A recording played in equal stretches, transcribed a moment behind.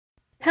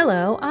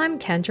Hello, I'm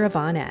Kendra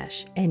Von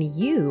Esch, and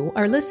you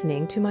are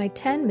listening to my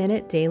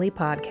 10-minute daily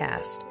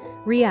podcast,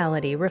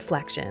 Reality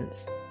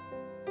Reflections.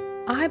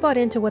 I bought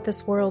into what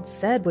this world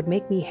said would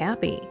make me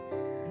happy.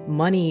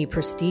 Money,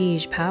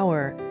 prestige,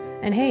 power.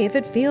 And hey, if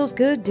it feels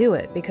good, do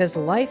it, because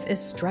life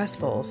is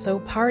stressful, so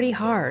party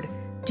hard.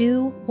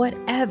 Do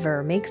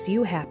whatever makes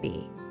you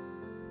happy.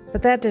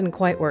 But that didn't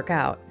quite work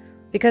out,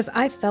 because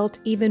I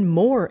felt even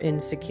more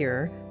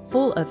insecure,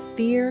 full of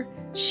fear,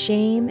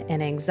 shame,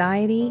 and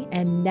anxiety,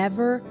 and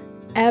never,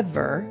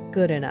 ever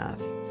good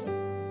enough.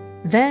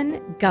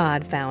 Then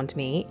God found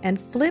me and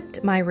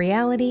flipped my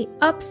reality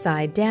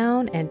upside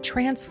down and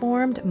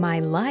transformed my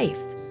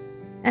life.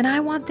 And I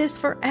want this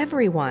for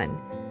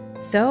everyone.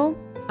 So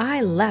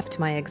I left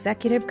my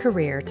executive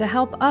career to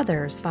help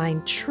others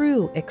find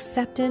true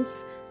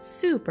acceptance,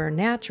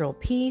 supernatural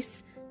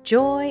peace,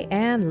 joy,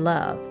 and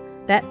love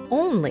that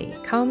only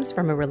comes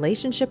from a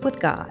relationship with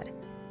God.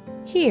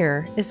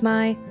 Here is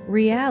my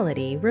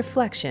reality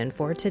reflection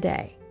for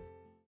today.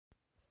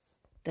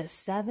 The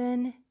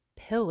 7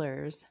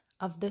 pillars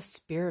of the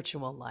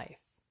spiritual life.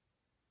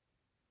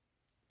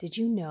 Did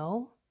you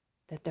know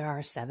that there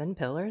are 7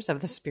 pillars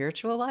of the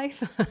spiritual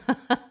life?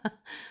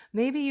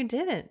 Maybe you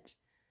didn't.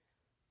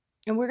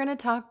 And we're going to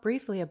talk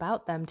briefly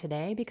about them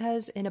today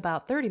because in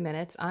about 30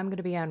 minutes, I'm going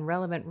to be on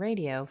Relevant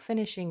Radio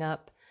finishing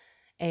up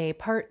a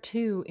part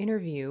 2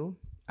 interview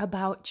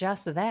about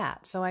just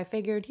that. So I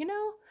figured,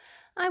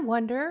 I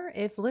wonder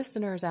if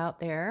listeners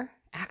out there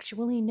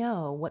actually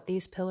know what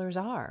these pillars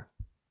are.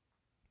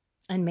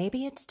 And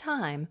maybe it's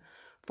time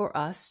for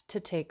us to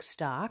take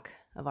stock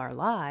of our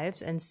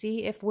lives and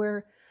see if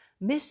we're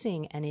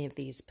missing any of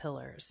these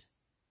pillars.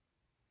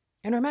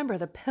 And remember,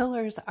 the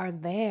pillars are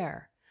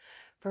there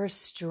for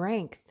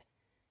strength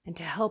and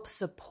to help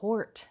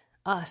support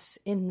us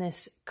in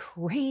this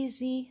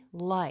crazy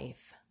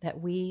life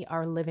that we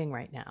are living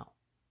right now.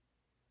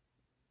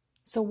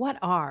 So what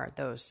are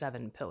those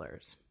 7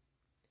 pillars?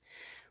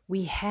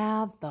 We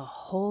have the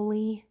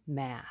Holy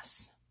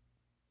Mass,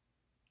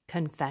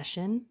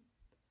 confession,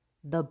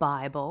 the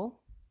Bible,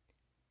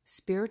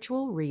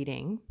 spiritual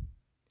reading,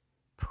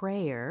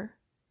 prayer,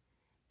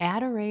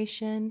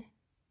 adoration,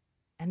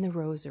 and the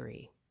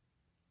Rosary.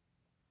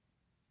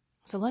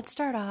 So let's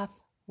start off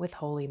with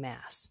Holy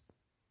Mass.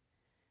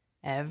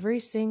 Every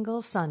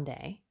single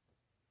Sunday,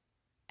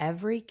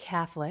 every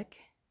Catholic,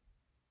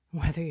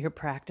 whether you're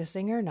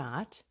practicing or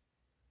not,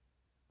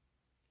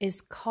 is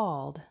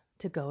called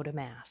to go to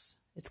Mass.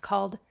 It's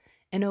called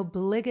an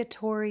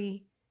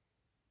obligatory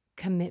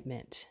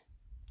commitment.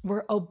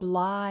 We're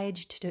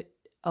obliged to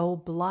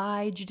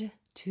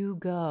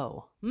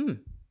go.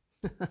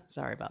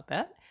 Sorry about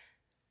that.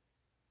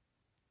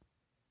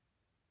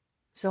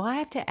 So I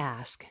have to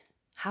ask,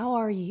 how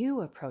are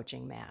you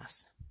approaching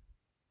Mass?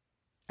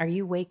 Are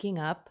you waking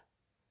up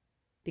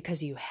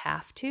because you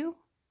have to?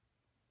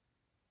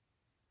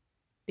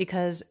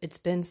 Because it's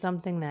been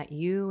something that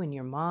you and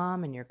your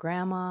mom and your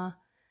grandma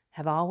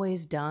have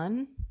always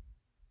done?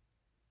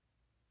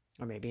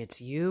 Or maybe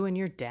it's you and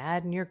your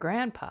dad and your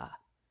grandpa,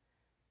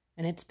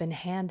 and it's been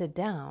handed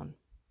down,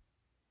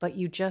 but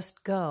you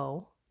just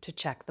go to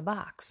check the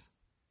box.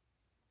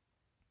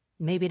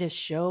 Maybe to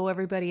show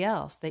everybody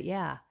else that,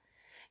 yeah,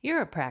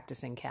 you're a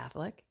practicing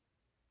Catholic.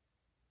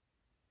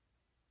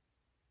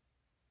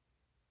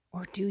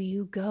 Or do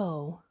you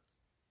go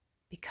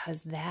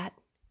because that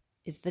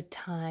is the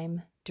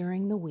time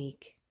during the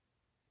week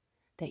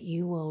that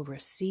you will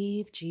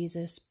receive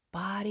Jesus'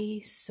 body,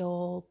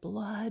 soul,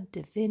 blood,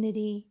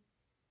 divinity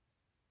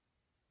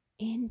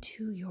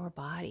into your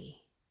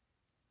body,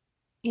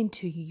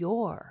 into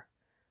your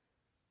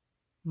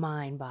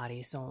mind,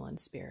 body, soul, and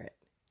spirit,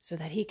 so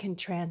that he can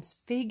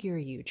transfigure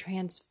you,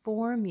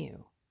 transform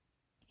you,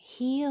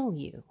 heal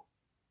you?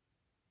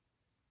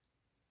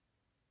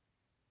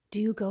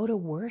 Do you go to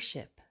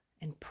worship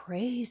and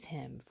praise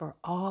him for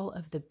all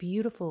of the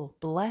beautiful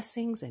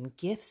blessings and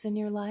gifts in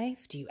your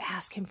life? Do you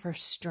ask him for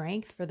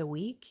strength for the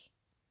week?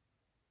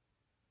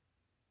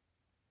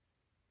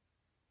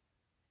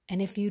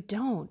 And if you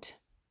don't,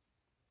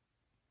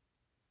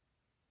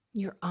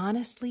 you're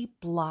honestly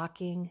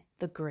blocking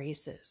the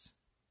graces.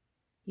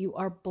 You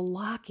are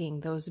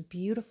blocking those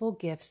beautiful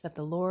gifts that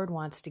the Lord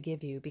wants to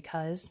give you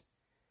because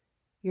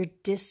your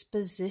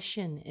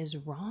disposition is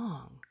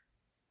wrong.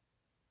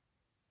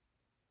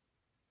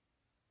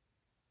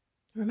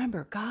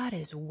 Remember, God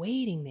is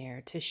waiting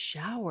there to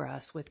shower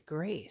us with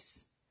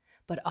grace.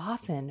 But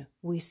often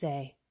we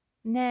say,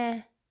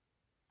 nah,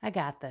 I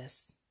got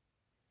this.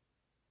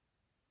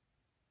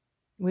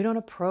 We don't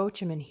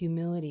approach him in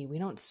humility. We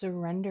don't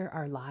surrender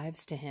our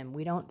lives to him.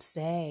 We don't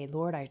say,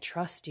 Lord, I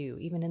trust you.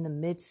 Even in the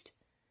midst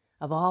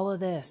of all of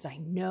this, I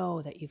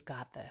know that you've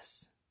got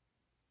this.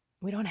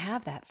 We don't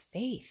have that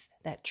faith,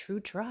 that true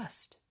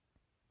trust.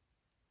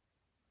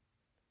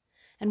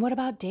 And what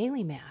about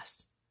daily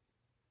Mass?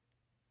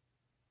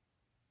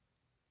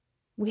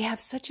 We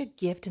have such a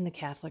gift in the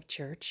Catholic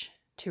Church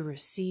to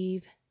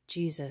receive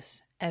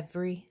Jesus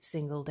every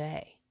single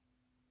day.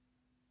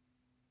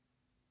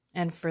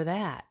 And for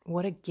that,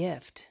 what a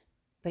gift.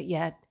 But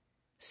yet,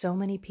 so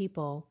many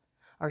people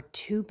are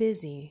too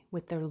busy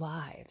with their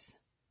lives.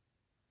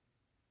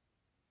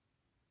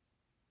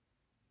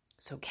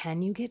 So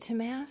can you get to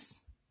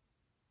Mass?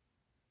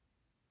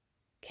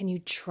 Can you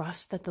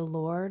trust that the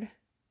Lord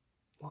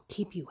will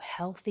keep you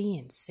healthy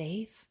and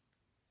safe?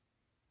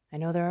 I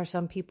know there are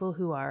some people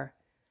who are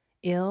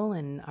ill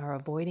and are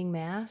avoiding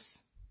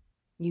Mass.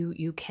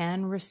 You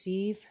can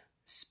receive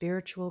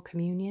spiritual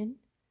communion,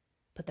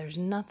 but there's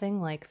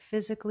nothing like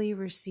physically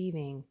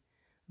receiving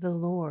the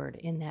Lord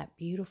in that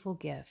beautiful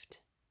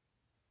gift.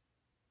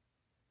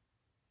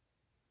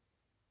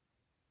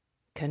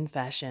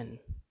 Confession.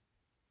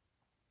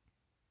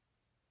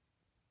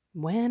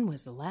 When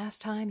was the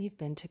last time you've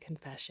been to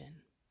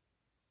confession?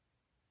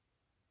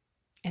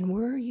 And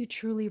were you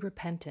truly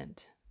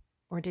repentant?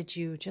 Or did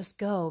you just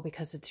go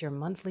because it's your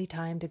monthly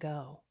time to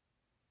go?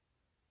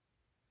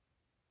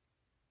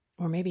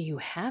 Or maybe you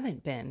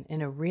haven't been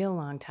in a real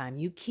long time.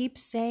 You keep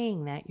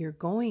saying that you're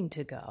going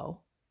to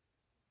go,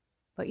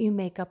 but you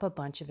make up a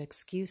bunch of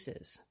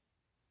excuses.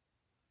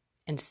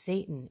 And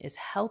Satan is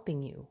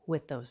helping you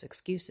with those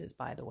excuses,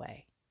 by the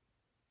way.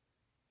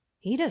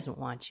 He doesn't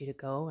want you to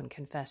go and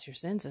confess your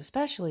sins,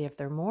 especially if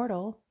they're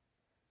mortal,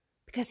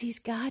 because he's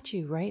got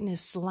you right in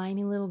his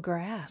slimy little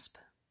grasp.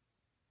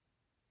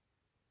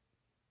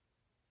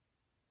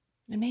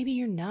 And maybe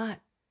you're not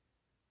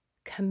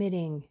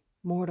committing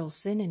mortal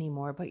sin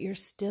anymore, but you're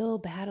still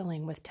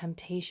battling with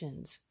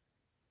temptations.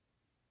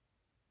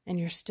 And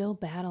you're still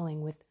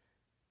battling with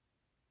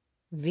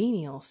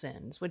venial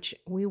sins, which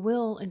we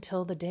will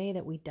until the day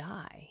that we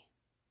die.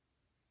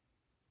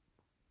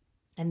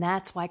 And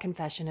that's why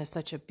confession is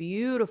such a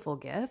beautiful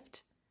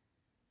gift,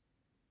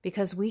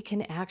 because we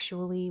can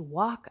actually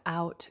walk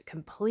out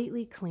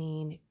completely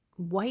clean,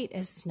 white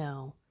as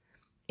snow,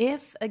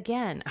 if,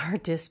 again, our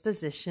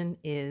disposition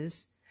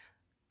is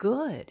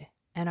good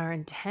and our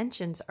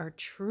intentions are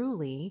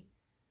truly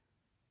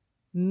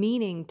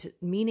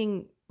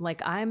meaning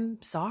like,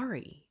 I'm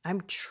sorry.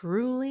 I'm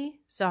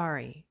truly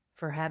sorry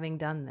for having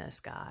done this,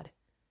 God.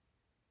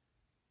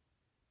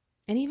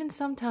 And even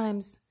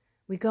sometimes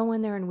we go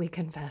in there and we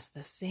confess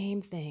the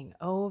same thing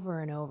over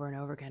and over and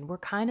over again. We're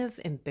kind of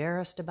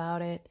embarrassed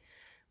about it.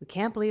 We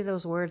can't believe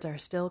those words are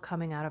still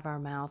coming out of our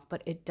mouth,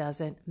 but it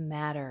doesn't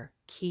matter.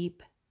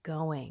 Keep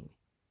going.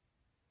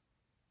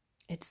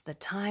 It's the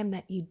time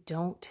that you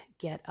don't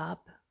get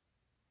up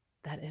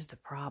that is the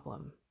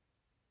problem.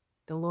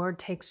 The Lord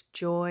takes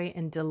joy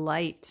and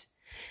delight.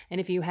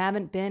 And if you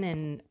haven't been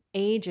in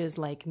ages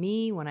like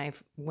me, when I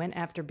went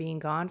after being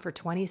gone for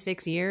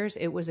 26 years,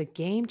 it was a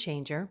game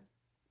changer.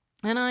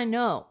 And I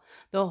know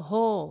the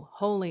whole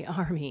Holy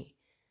Army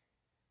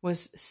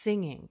was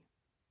singing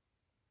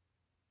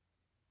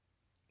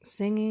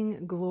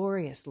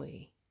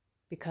gloriously,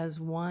 because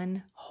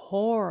one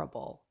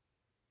horrible,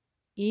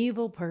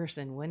 evil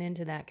person went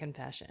into that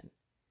confession,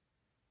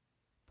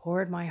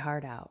 poured my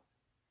heart out,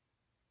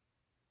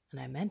 and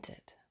I meant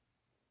it.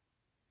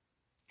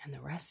 And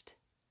the rest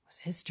was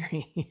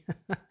history.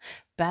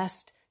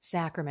 Best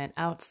sacrament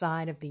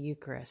outside of the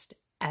Eucharist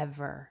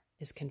ever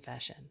is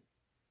confession.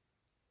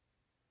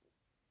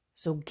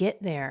 So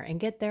get there, and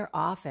get there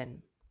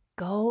often.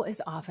 Go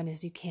as often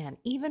as you can.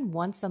 Even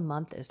once a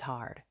month is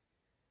hard.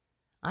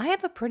 I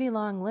have a pretty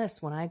long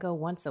list when I go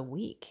once a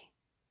week.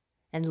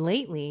 And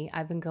lately,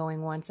 I've been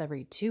going once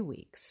every 2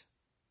 weeks.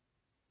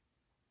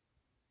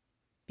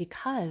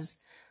 Because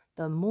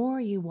the more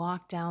you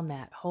walk down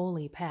that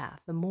holy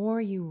path, the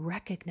more you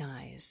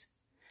recognize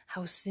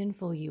how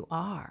sinful you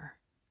are.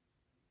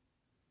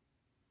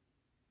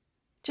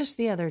 Just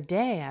the other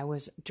day, I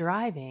was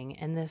driving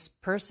and this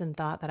person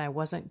thought that I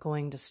wasn't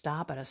going to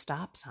stop at a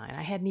stop sign.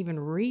 I hadn't even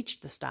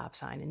reached the stop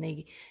sign, and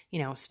they,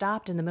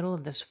 stopped in the middle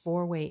of this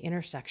 4-way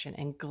intersection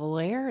and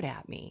glared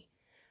at me.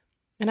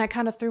 And I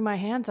kind of threw my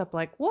hands up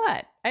like,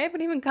 what? I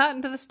haven't even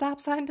gotten to the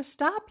stop sign to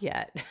stop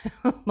yet.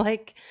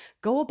 Like,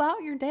 go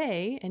about your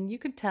day. And you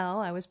could tell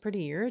I was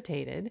pretty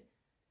irritated.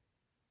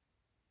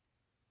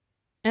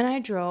 And I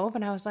drove,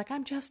 and I was like,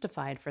 I'm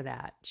justified for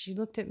that. She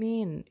looked at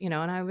me and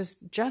I was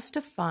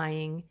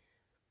justifying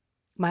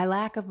my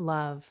lack of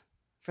love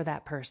for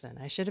that person.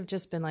 I should have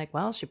just been like,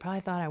 well, she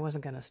probably thought I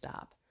wasn't going to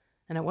stop.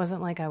 And it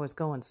wasn't like I was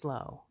going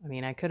slow. I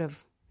mean, I could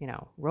have,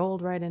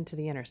 rolled right into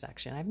the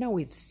intersection. I know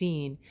we've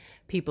seen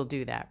people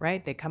do that,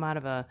 right? They come out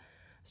of a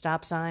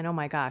stop sign. Oh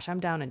my gosh,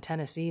 I'm down in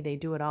Tennessee. They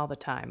do it all the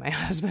time. My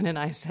husband and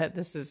I said,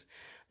 this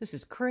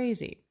is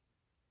crazy.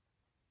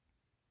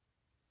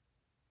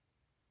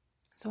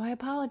 So I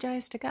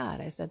apologized to God.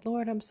 I said,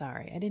 Lord, I'm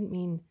sorry. I didn't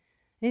mean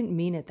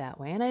it that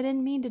way. And I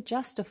didn't mean to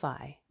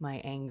justify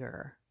my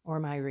anger or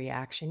my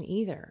reaction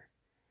either.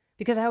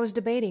 Because I was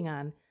debating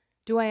on,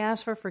 do I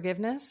ask for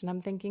forgiveness? And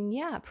I'm thinking,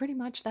 yeah, pretty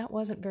much that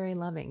wasn't very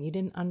loving. You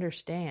didn't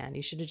understand.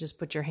 You should have just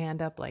put your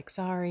hand up like,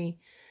 sorry,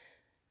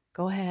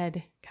 go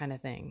ahead, kind of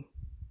thing.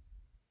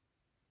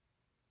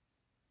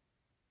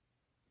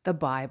 The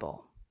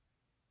Bible.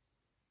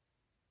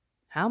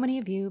 How many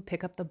of you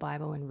pick up the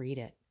Bible and read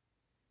it?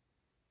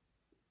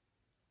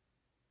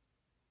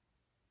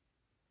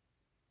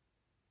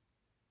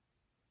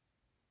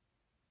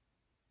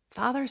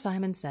 Father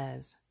Simon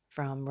Says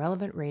from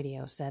Relevant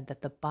Radio said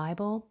that the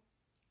Bible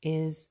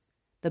is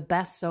the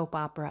best soap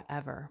opera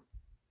ever.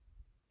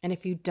 And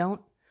if you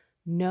don't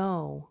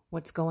know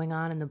what's going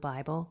on in the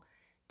Bible,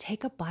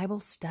 take a Bible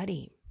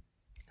study.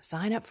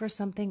 Sign up for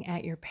something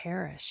at your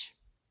parish.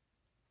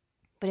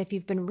 But if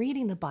you've been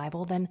reading the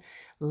Bible, then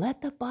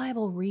let the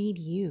Bible read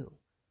you.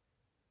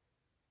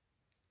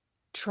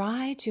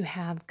 Try to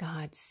have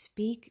God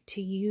speak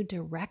to you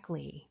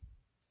directly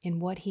in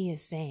what he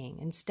is saying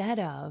instead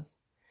of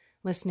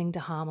listening to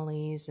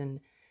homilies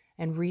and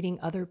reading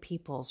other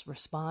people's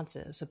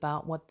responses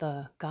about what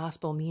the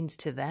gospel means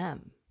to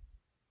them.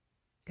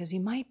 Because you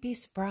might be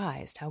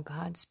surprised how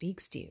God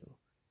speaks to you.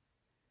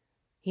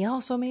 He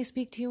also may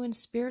speak to you in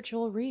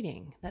spiritual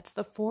reading. That's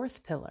the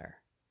fourth pillar.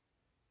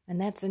 And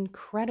that's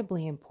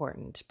incredibly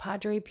important.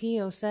 Padre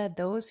Pio said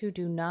those who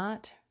do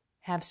not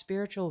have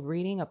spiritual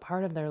reading a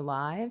part of their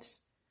lives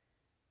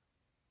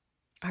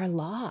are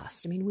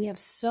lost. I mean, we have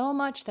so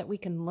much that we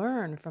can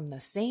learn from the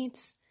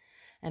saints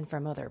and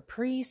from other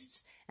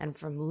priests and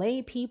from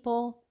lay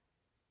people.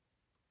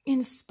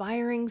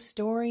 Inspiring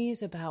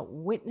stories about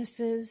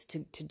witnesses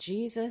to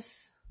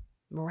Jesus,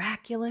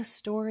 miraculous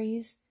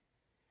stories,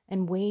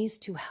 and ways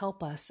to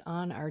help us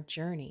on our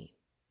journey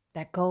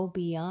that go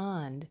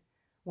beyond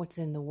what's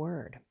in the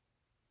Word.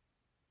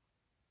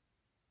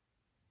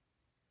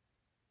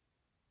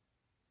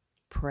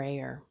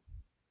 Prayer.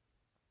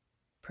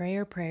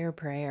 Prayer, prayer,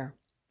 prayer.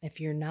 If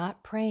you're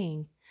not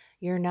praying,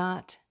 you're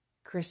not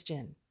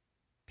Christian.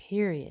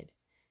 Period.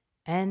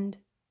 End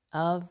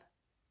of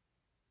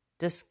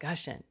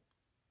discussion.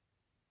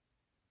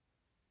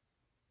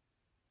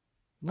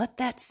 Let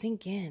that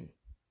sink in.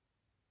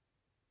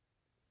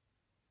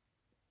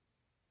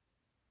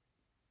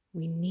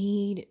 We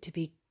need to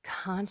be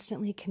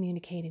constantly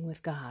communicating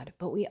with God,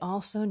 but we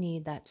also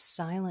need that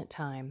silent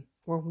time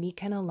where we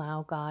can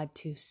allow God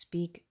to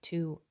speak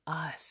to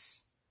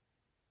us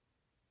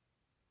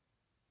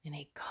in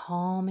a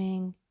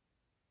calming,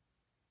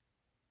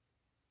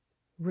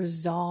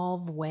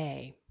 resolve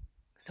way.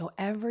 So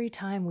every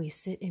time we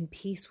sit in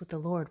peace with the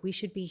Lord, we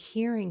should be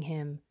hearing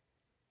him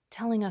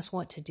telling us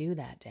what to do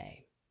that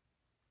day.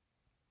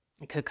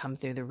 It could come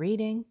through the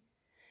reading.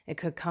 It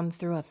could come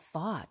through a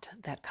thought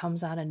that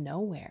comes out of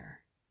nowhere.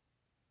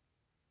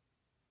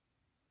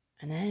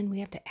 And then we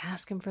have to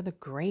ask him for the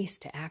grace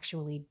to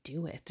actually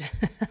do it.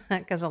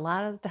 Because a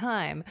lot of the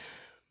time,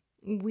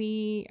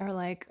 we are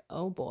like,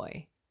 oh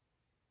boy,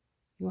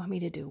 you want me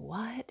to do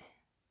what?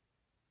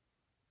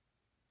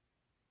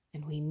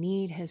 And we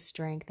need his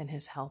strength and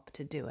his help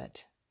to do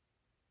it.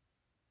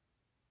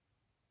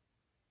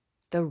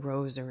 The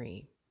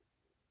Rosary.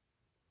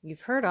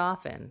 You've heard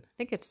often, I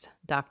think it's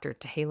Dr.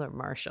 Taylor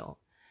Marshall,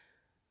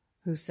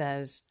 who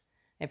says,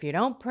 if you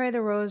don't pray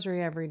the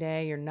Rosary every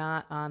day, you're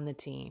not on the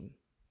team.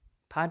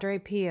 Padre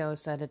Pio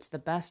said it's the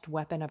best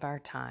weapon of our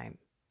time.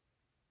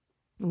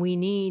 We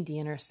need the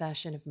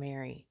intercession of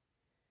Mary.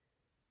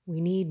 We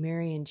need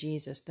Mary and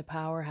Jesus, the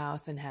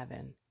powerhouse in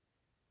heaven,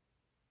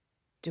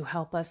 to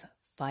help us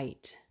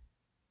fight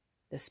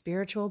the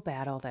spiritual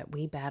battle that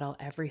we battle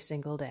every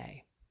single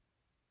day,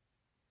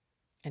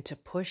 and to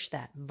push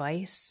that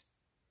vice,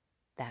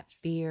 that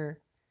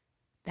fear,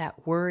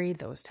 that worry,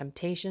 those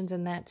temptations,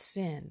 and that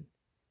sin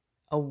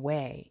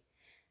away,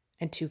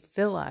 and to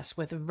fill us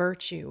with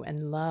virtue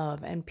and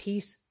love and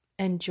peace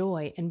and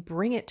joy and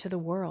bring it to the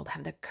world.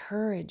 Have the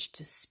courage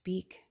to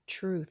speak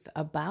truth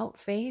about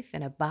faith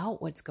and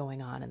about what's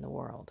going on in the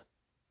world.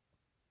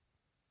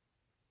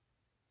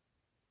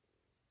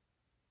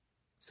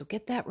 So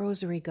get that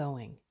rosary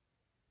going.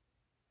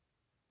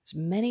 There's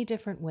many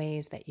different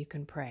ways that you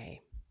can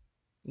pray.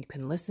 You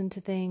can listen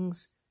to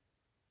things.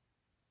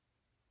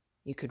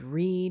 You could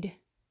read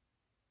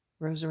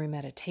rosary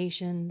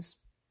meditations.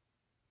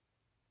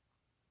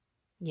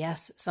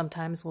 Yes,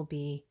 sometimes will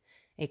be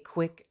a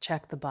quick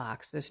check the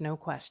box. There's no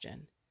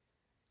question.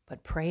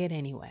 But pray it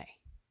anyway.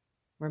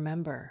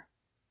 Remember,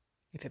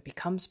 if it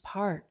becomes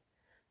part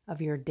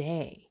of your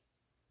day,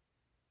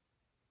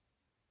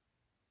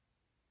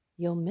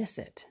 you'll miss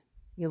it.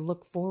 You'll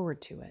look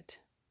forward to it.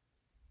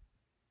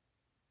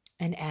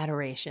 And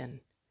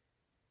adoration.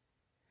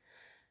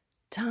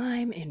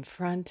 Time in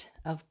front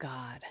of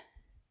God.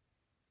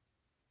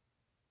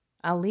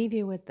 I'll leave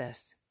you with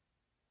this.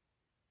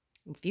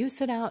 If you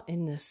sit out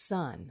in the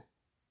sun,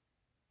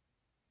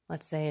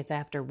 let's say it's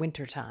after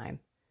winter time,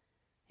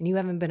 and you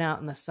haven't been out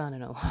in the sun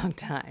in a long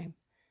time,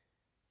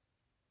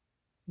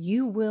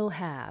 you will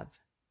have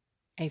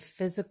a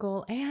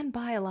physical and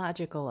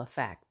biological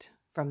effect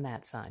from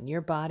that sun.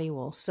 Your body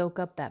will soak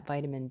up that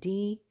vitamin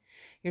D.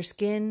 Your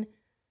skin,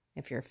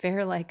 if you're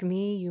fair like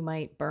me, you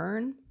might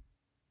burn,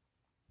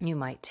 you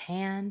might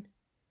tan,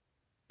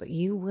 but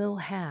you will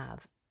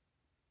have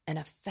an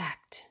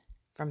effect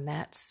from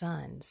that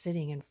sun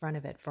sitting in front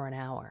of it for an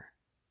hour.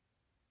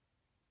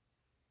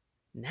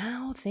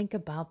 Now think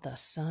about the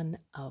Son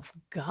of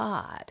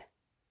God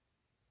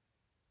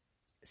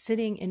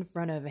sitting in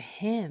front of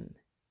him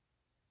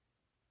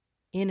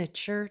in a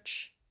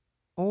church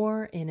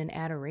or in an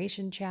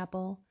adoration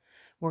chapel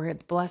where at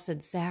the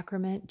Blessed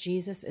Sacrament,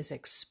 Jesus is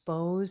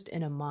exposed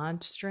in a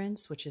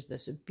monstrance, which is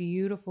this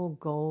beautiful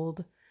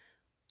gold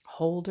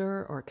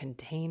holder or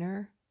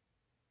container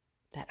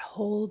that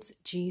holds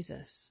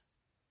Jesus,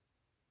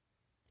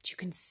 that you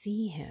can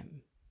see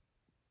him.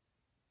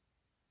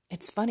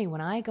 It's funny,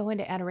 when I go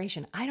into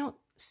adoration, I don't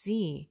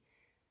see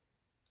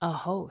a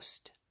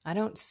host. I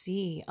don't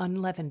see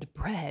unleavened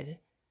bread.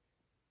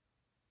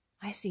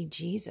 I see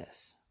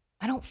Jesus.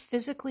 I don't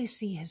physically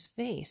see his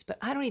face, but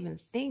I don't even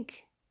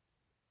think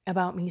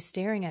about me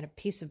staring at a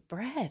piece of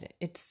bread.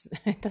 It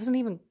doesn't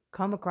even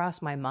come across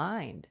my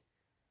mind.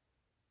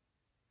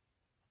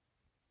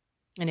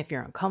 And if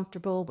you're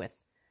uncomfortable with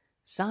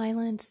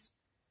silence,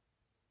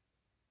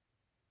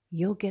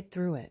 you'll get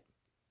through it.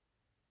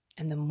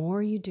 And the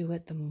more you do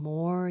it, the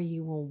more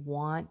you will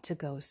want to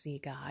go see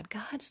God.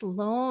 God's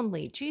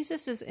lonely.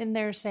 Jesus is in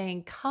there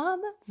saying,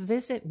 come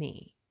visit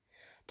me.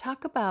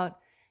 Talk about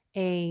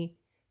a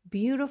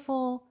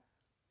beautiful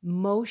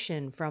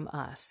motion from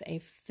us, a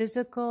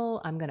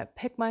physical, I'm going to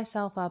pick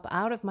myself up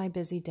out of my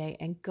busy day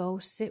and go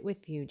sit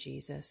with you,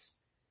 Jesus,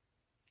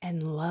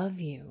 and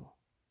love you.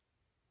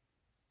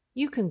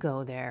 You can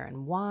go there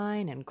and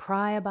whine and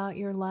cry about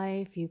your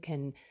life. You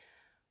can,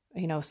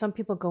 some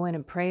people go in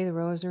and pray the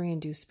rosary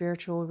and do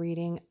spiritual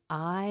reading.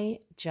 I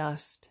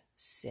just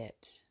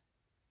sit.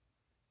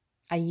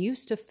 I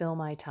used to fill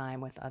my time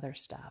with other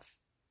stuff.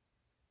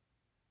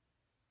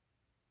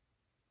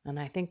 And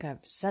I think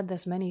I've said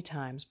this many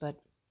times, but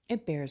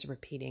it bears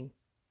repeating.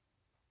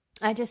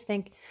 I just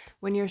think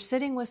when you're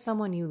sitting with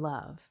someone you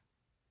love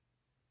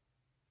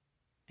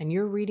and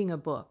you're reading a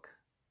book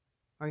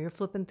or you're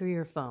flipping through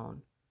your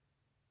phone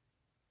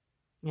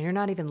and you're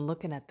not even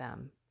looking at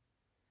them,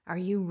 are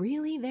you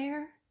really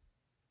there?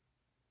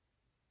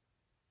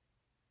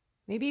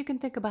 Maybe you can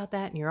think about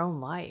that in your own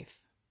life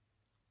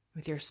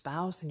with your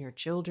spouse and your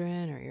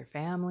children or your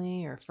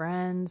family or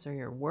friends or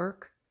your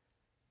work.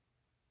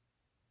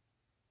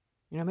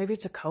 Maybe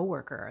it's a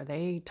coworker. Are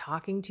they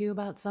talking to you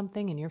about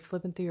something and you're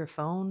flipping through your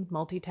phone,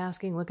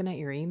 multitasking, looking at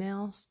your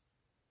emails?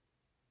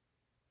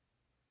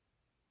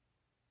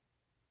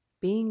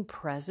 Being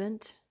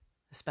present,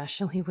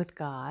 especially with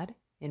God,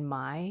 in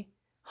my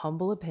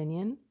humble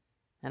opinion,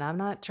 and I'm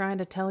not trying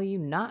to tell you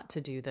not to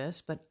do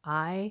this, but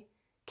I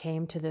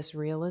came to this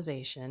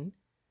realization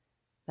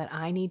that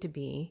I need to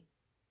be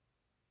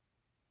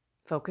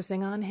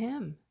focusing on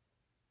him.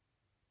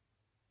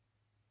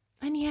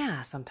 And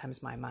yeah,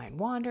 sometimes my mind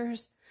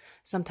wanders.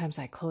 Sometimes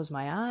I close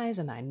my eyes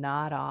and I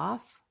nod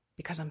off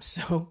because I'm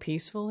so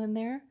peaceful in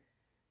there.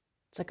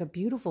 It's like a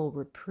beautiful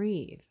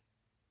reprieve.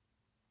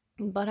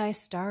 But I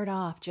start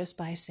off just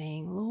by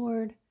saying,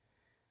 Lord,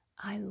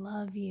 I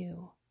love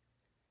you.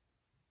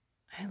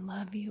 I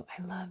love you.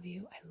 I love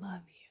you. I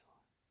love you.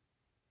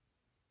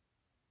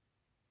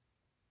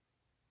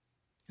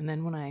 And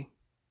then when I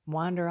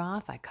wander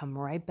off, I come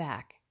right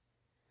back.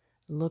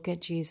 Look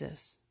at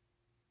Jesus.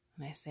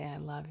 And I say, I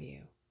love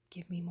you.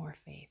 Give me more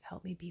faith.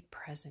 Help me be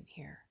present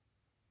here.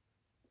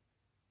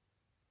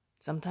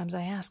 Sometimes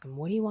I ask him,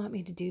 what do you want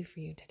me to do for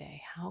you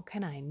today? How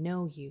can I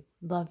know you,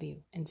 love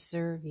you, and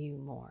serve you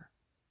more?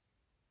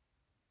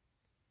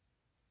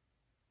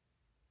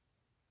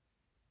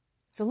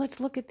 So let's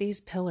look at these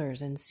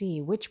pillars and see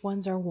which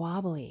ones are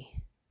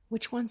wobbly,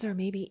 which ones are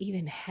maybe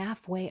even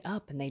halfway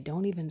up and they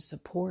don't even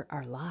support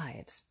our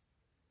lives.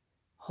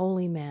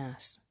 Holy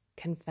Mass,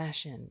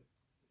 confession,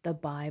 the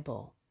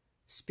Bible,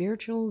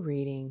 spiritual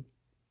reading,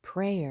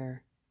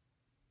 prayer,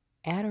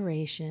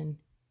 adoration,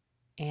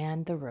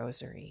 and the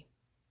rosary.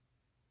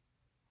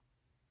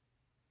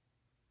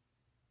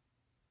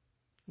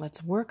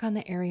 Let's work on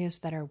the areas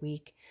that are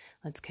weak.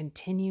 Let's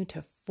continue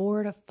to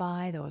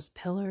fortify those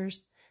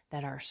pillars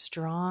that are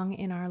strong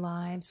in our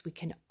lives. We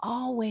can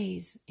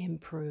always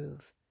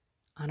improve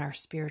on our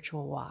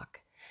spiritual walk.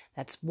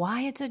 That's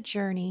why it's a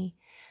journey.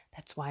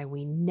 That's why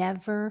we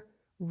never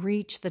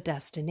reach the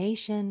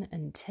destination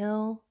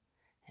until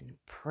and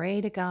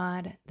pray to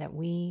God that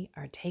we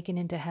are taken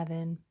into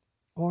heaven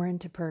or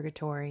into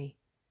purgatory,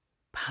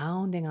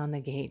 pounding on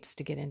the gates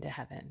to get into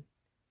heaven.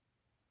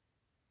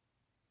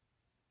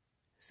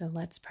 So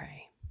let's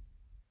pray.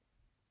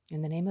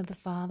 In the name of the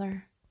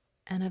Father,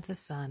 and of the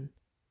Son,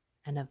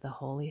 and of the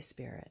Holy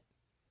Spirit.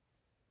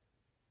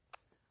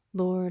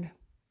 Lord,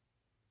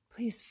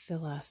 please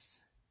fill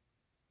us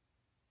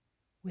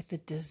with the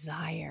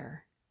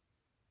desire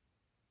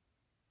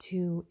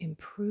to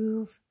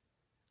improve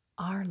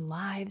our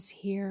lives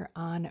here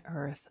on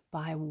earth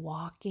by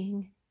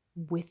walking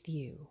with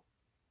you.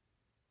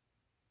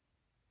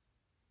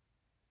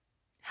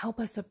 Help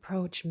us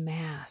approach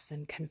Mass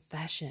and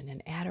confession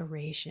and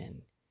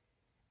adoration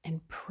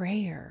and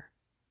prayer,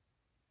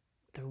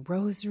 the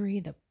rosary,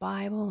 the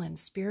Bible, and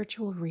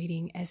spiritual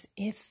reading as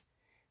if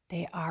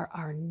they are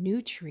our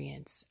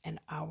nutrients and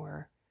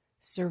our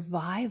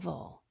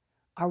survival,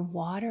 our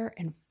water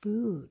and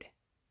food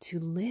to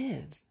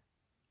live.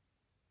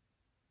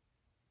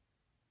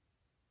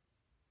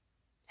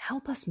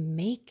 Help us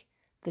make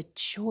the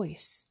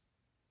choice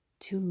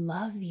to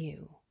love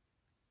you,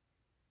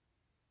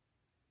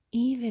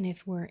 even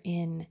if we're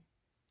in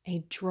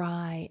a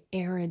dry,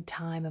 arid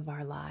time of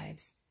our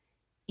lives,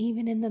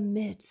 even in the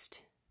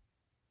midst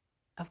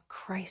of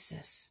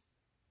crisis.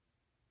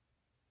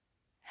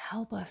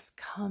 Help us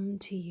come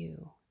to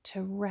you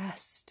to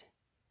rest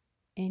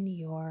in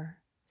your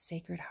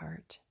Sacred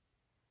Heart,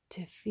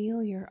 to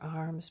feel your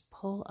arms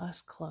pull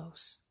us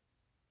close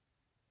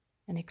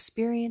and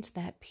experience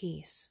that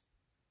peace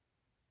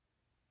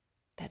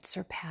that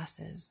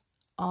surpasses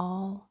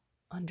all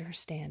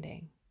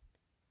understanding.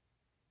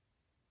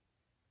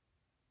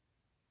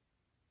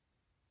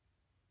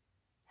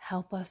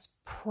 Help us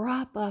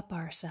prop up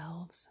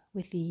ourselves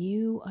with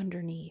you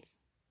underneath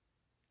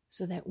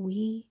so that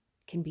we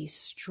can be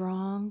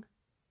strong,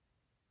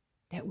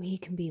 that we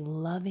can be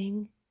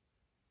loving,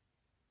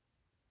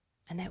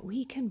 and that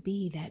we can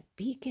be that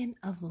beacon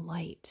of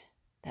light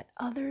that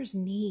others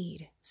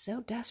need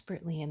so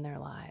desperately in their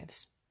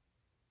lives,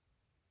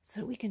 so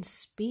that we can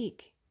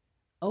speak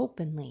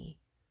openly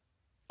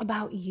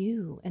about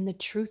you and the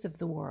truth of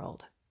the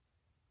world,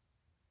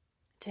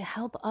 to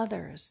help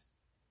others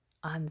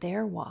on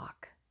their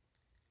walk,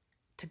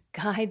 to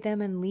guide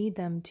them and lead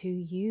them to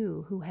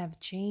you who have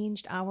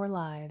changed our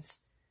lives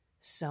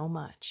so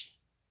much.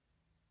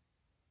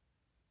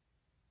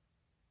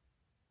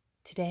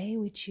 Today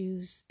we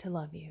choose to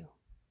love you.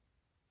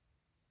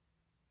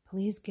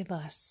 Please give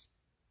us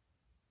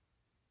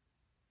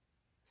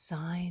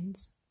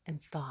signs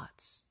and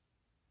thoughts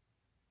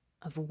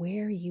of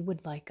where you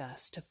would like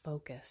us to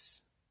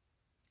focus,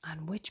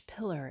 on which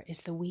pillar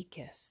is the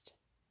weakest,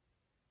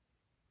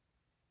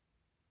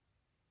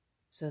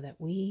 so that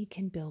we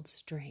can build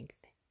strength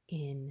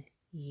in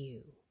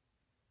you.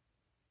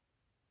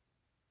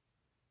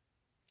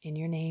 In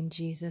your name,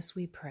 Jesus,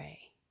 we pray.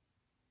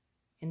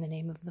 In the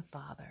name of the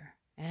Father,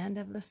 and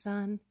of the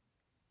Son,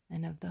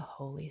 and of the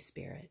Holy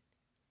Spirit.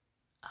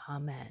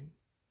 Amen.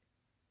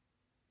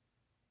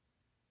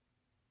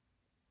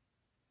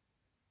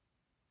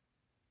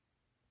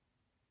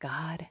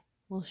 God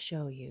will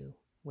show you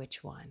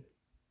which one.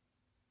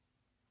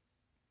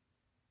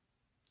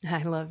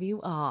 I love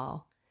you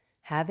all.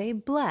 Have a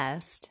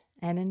blessed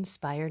and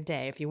inspired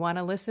day. If you want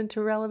to listen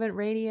to Relevant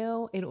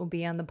Radio, it will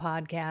be on the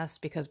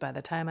podcast, because by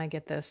the time I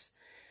get this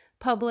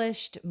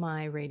published,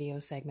 my radio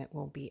segment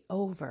will be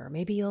over.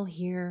 Maybe you'll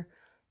hear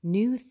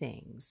new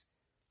things.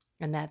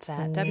 And that's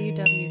at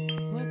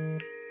www.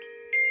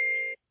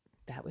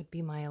 That would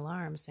be my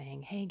alarm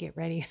saying, hey, get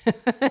ready.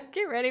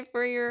 Get ready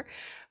for your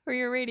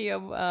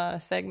radio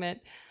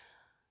segment.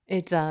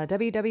 It's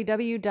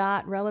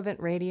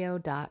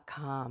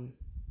www.relevantradio.com.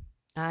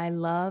 I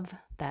love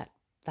that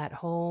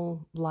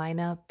whole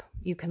lineup.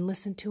 You can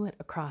listen to it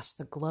across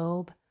the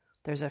globe.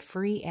 There's a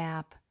free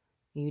app.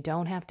 You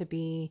don't have to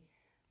be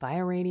by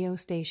a radio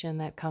station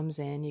that comes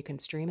in. You can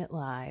stream it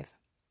live.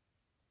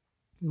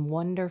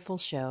 Wonderful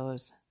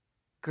shows.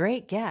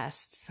 Great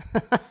guests.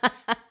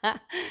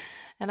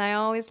 And I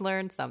always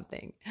learn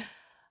something.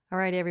 All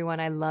right, everyone.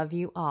 I love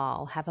you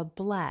all. Have a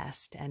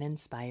blessed and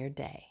inspired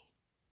day.